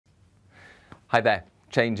Hi there.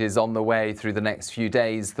 Changes on the way through the next few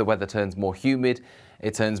days. The weather turns more humid,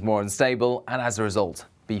 it turns more unstable, and as a result,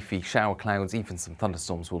 beefy shower clouds, even some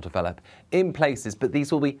thunderstorms will develop in places, but these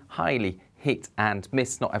will be highly hit and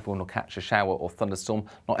miss. Not everyone will catch a shower or thunderstorm.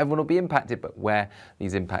 Not everyone will be impacted, but where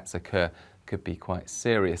these impacts occur could be quite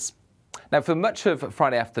serious. Now, for much of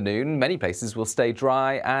Friday afternoon, many places will stay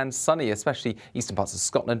dry and sunny, especially eastern parts of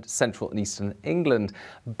Scotland, central and eastern England.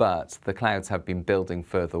 But the clouds have been building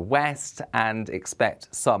further west and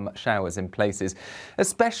expect some showers in places,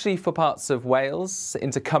 especially for parts of Wales,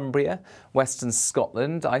 into Cumbria, western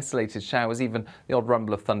Scotland, isolated showers, even the odd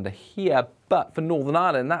rumble of thunder here. But for Northern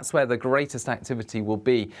Ireland, that's where the greatest activity will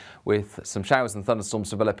be, with some showers and thunderstorms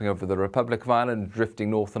developing over the Republic of Ireland, drifting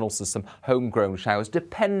north, and also some homegrown showers,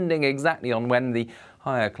 depending exactly on when the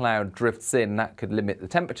higher cloud drifts in. That could limit the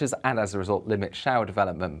temperatures and, as a result, limit shower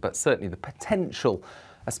development. But certainly the potential,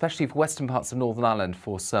 especially for western parts of Northern Ireland,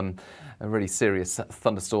 for some really serious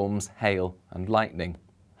thunderstorms, hail and lightning.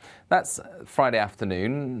 That's Friday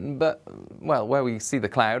afternoon, but, well, where we see the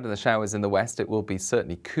cloud and the showers in the west, it will be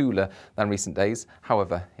certainly cooler than recent days.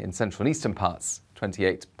 However, in central and eastern parts,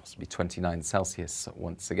 28, possibly 29 Celsius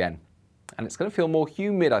once again. And it's going to feel more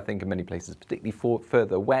humid, I think, in many places, particularly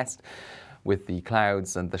further west, with the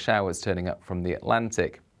clouds and the showers turning up from the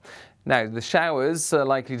Atlantic. Now, the showers are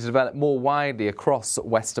likely to develop more widely across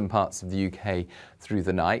western parts of the UK through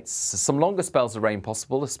the nights. Some longer spells of rain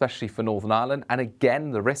possible, especially for Northern Ireland, and again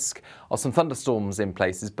the risk of some thunderstorms in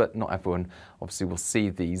places, but not everyone obviously will see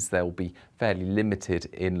these. They'll be fairly limited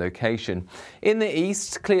in location. In the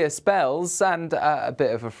east, clear spells and a bit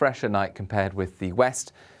of a fresher night compared with the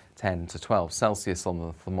west. 10 to 12 Celsius on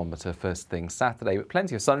the thermometer first thing Saturday, but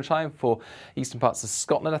plenty of sunshine for eastern parts of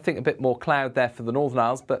Scotland. I think a bit more cloud there for the Northern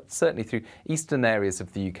Isles, but certainly through eastern areas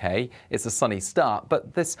of the UK, it's a sunny start.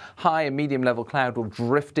 But this high and medium level cloud will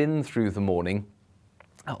drift in through the morning.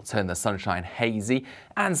 That'll turn the sunshine hazy,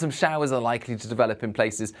 and some showers are likely to develop in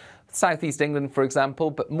places southeast England, for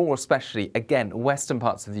example, but more especially, again, western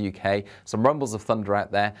parts of the UK, some rumbles of thunder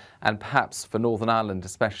out there, and perhaps for Northern Ireland,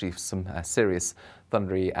 especially some serious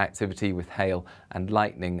thundery activity with hail and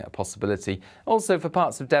lightning a possibility. Also for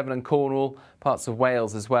parts of Devon and Cornwall, parts of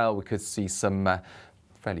Wales as well, we could see some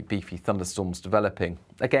fairly beefy thunderstorms developing.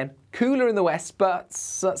 Again, cooler in the west, but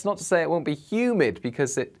that's not to say it won't be humid,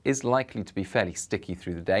 because it is likely to be fairly sticky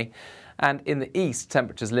through the day. And in the east,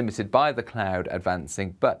 temperatures limited by the cloud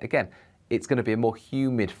advancing, but again, it's going to be a more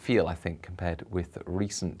humid feel, I think, compared with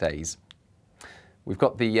recent days. We've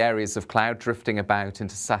got the areas of cloud drifting about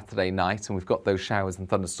into Saturday night, and we've got those showers and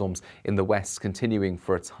thunderstorms in the west continuing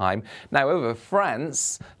for a time. Now, over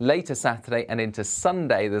France, later Saturday and into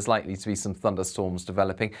Sunday, there's likely to be some thunderstorms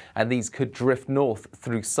developing, and these could drift north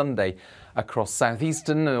through Sunday across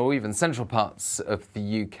southeastern or even central parts of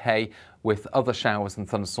the UK, with other showers and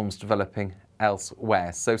thunderstorms developing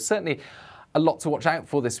elsewhere. So certainly a lot to watch out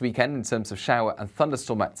for this weekend in terms of shower and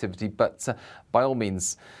thunderstorm activity, but by all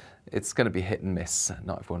means, it's going to be hit and miss.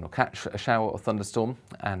 Not everyone will catch a shower or thunderstorm,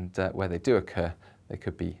 and where they do occur, they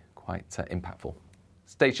could be quite impactful.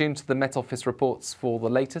 Stay tuned to the Met Office reports for the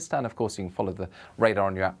latest, and of course you can follow the radar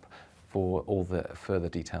on your app for all the further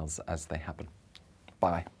details as they happen.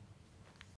 Bye.